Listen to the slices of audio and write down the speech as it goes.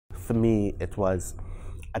for me, it was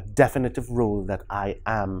a definitive rule that I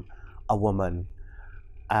am a woman.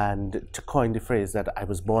 And to coin the phrase that I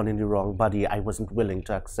was born in the wrong body, I wasn't willing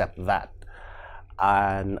to accept that.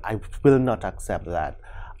 And I will not accept that.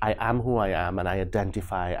 I am who I am, and I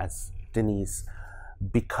identify as Denise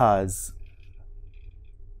because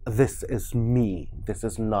this is me. This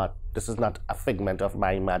is not a figment of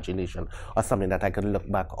my imagination or something that I can look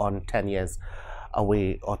back on 10 years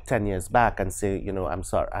away or 10 years back and say, you know, I'm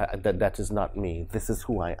sorry, that is not me. This is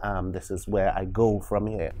who I am. This is where I go from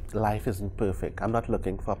here. Life isn't perfect. I'm not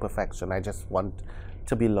looking for perfection. I just want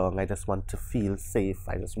to belong. I just want to feel safe.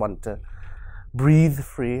 I just want to breathe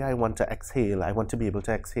free. I want to exhale. I want to be able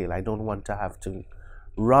to exhale. I don't want to have to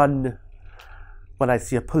run when I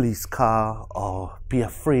see a police car or be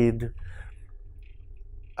afraid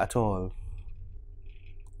at all.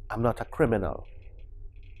 I'm not a criminal.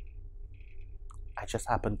 I just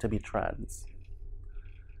happen to be trans.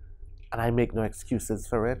 And I make no excuses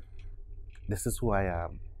for it. This is who I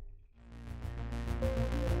am.